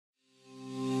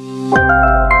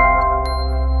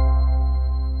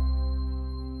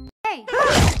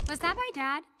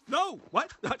Dad? No!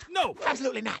 What? No!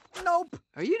 Absolutely not! Nope!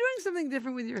 Are you doing something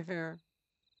different with your hair?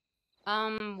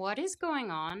 What is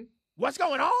going on? What's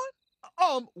going on?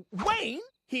 Wayne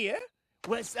here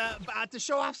was about to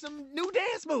show off some new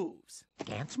dance moves.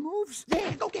 Dance moves?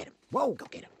 Yeah, go get him. Whoa, go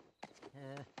get him.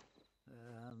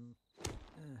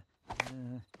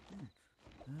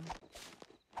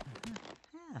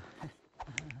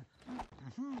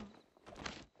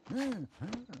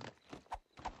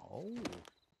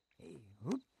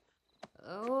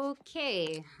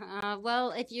 Okay.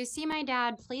 Well, if you see my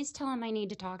dad, please tell him I need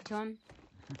to talk to him.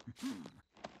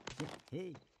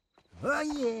 Oh,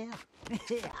 yeah.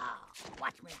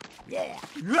 Watch me. Yeah.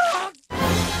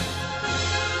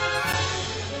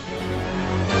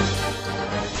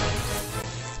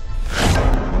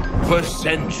 For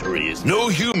centuries, no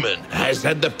human has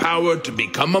had the power to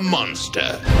become a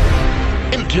monster.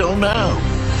 Until now.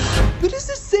 But is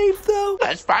this safe, though?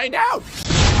 Let's find out.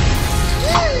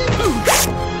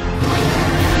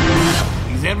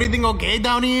 Is everything okay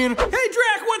down here? Hey,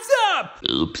 Drac, what's up?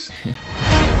 Oops.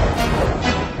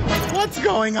 What's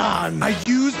going on? I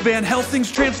used Van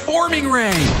Helsing's transforming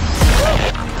ray.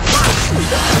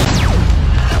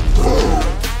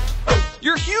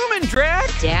 You're human, Drac.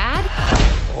 Dad?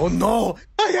 Oh, no.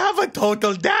 I have a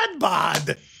total dad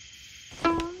bod.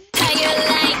 How you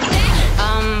like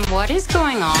that? What is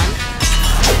going on?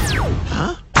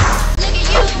 Huh? Look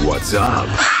at you! What's up?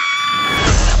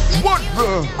 What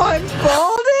the? I'm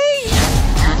balding?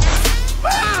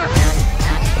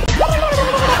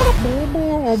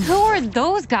 Who are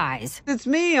those guys? It's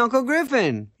me, Uncle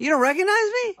Griffin. You don't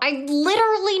recognize me? I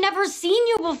literally never seen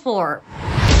you before.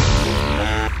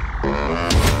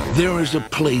 There is a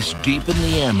place deep in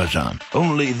the Amazon.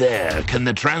 Only there can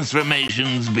the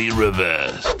transformations be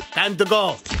reversed. Time to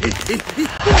go.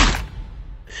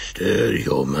 Steady,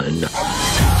 human.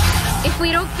 If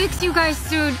we don't fix you guys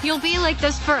soon, you'll be like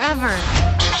this forever.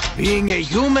 Being a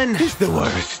human is the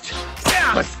worst.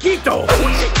 Mosquito!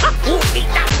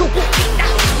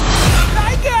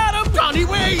 I got him, Johnny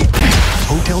Wayne!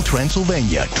 Hotel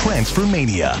Transylvania,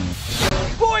 Transformania.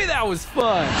 Boy, that was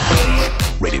fun.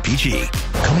 Rated PG.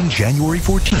 Coming January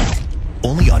 14th.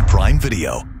 Only on Prime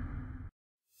Video.